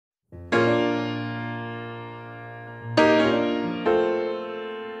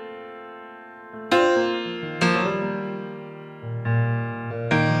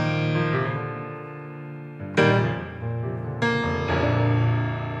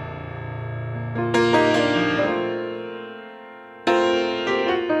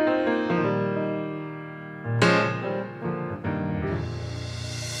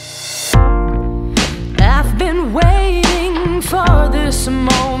this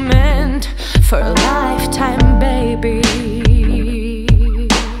moment for a lifetime, baby.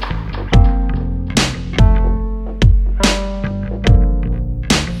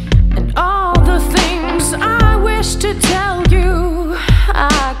 And all the things I wish to tell you,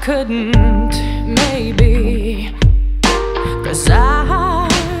 I couldn't, maybe, 'cause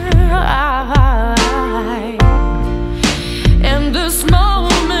in this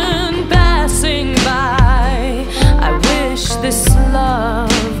moment passing by, I wish this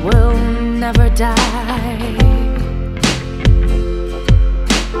love will never die.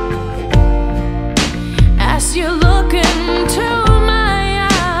 As you look into my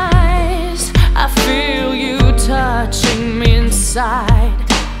eyes, I feel you touching me inside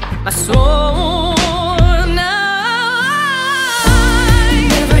my soul.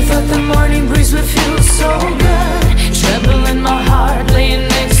 The morning breeze would feel so good, tremble in my heart, laying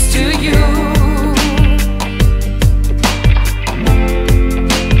next to you.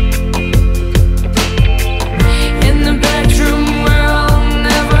 In the bedroom where I'll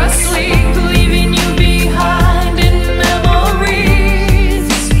never sleep, leaving you behind in memories.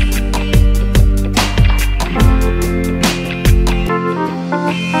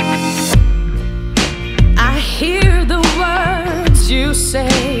 I hear the words you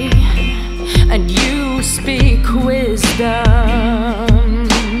say, and you speak wisdom.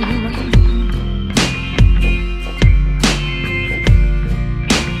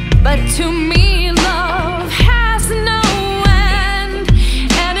 But to me, love has no end,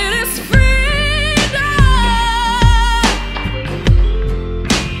 and it is freedom.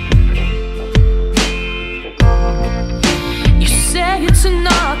 You say it's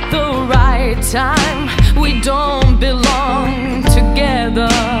not the right time, we don't belong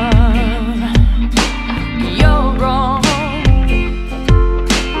together.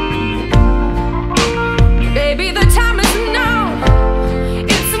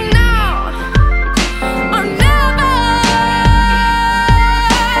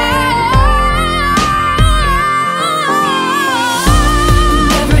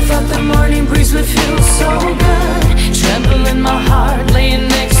 Would feel so good, tremble in my heart, laying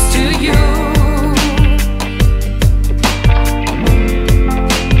next to you.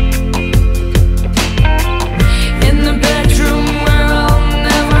 In the bedroom where I'll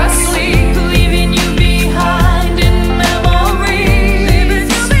never sleep, leaving you behind in memories. Leaving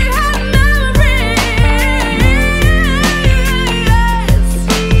you behind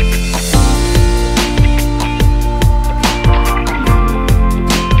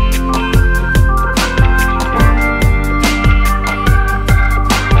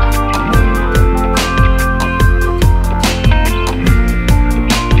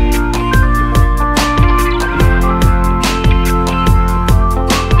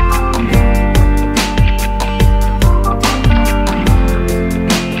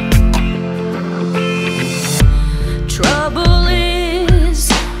trouble is,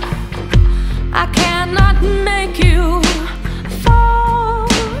 I cannot make you fall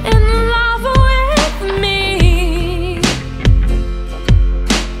in love with me.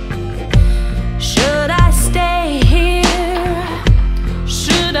 Should I stay here?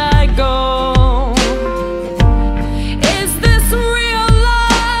 Should I go? Is this real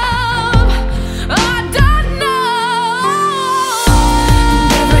love? I don't know.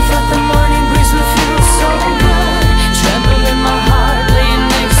 Never thought the morning breeze would feel so good, tremble in my heart, laying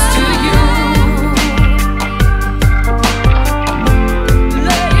next to you.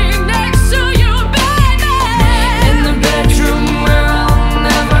 Laying next to you, baby. In the bedroom where I'll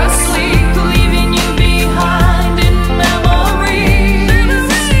never sleep, leaving you behind in memories.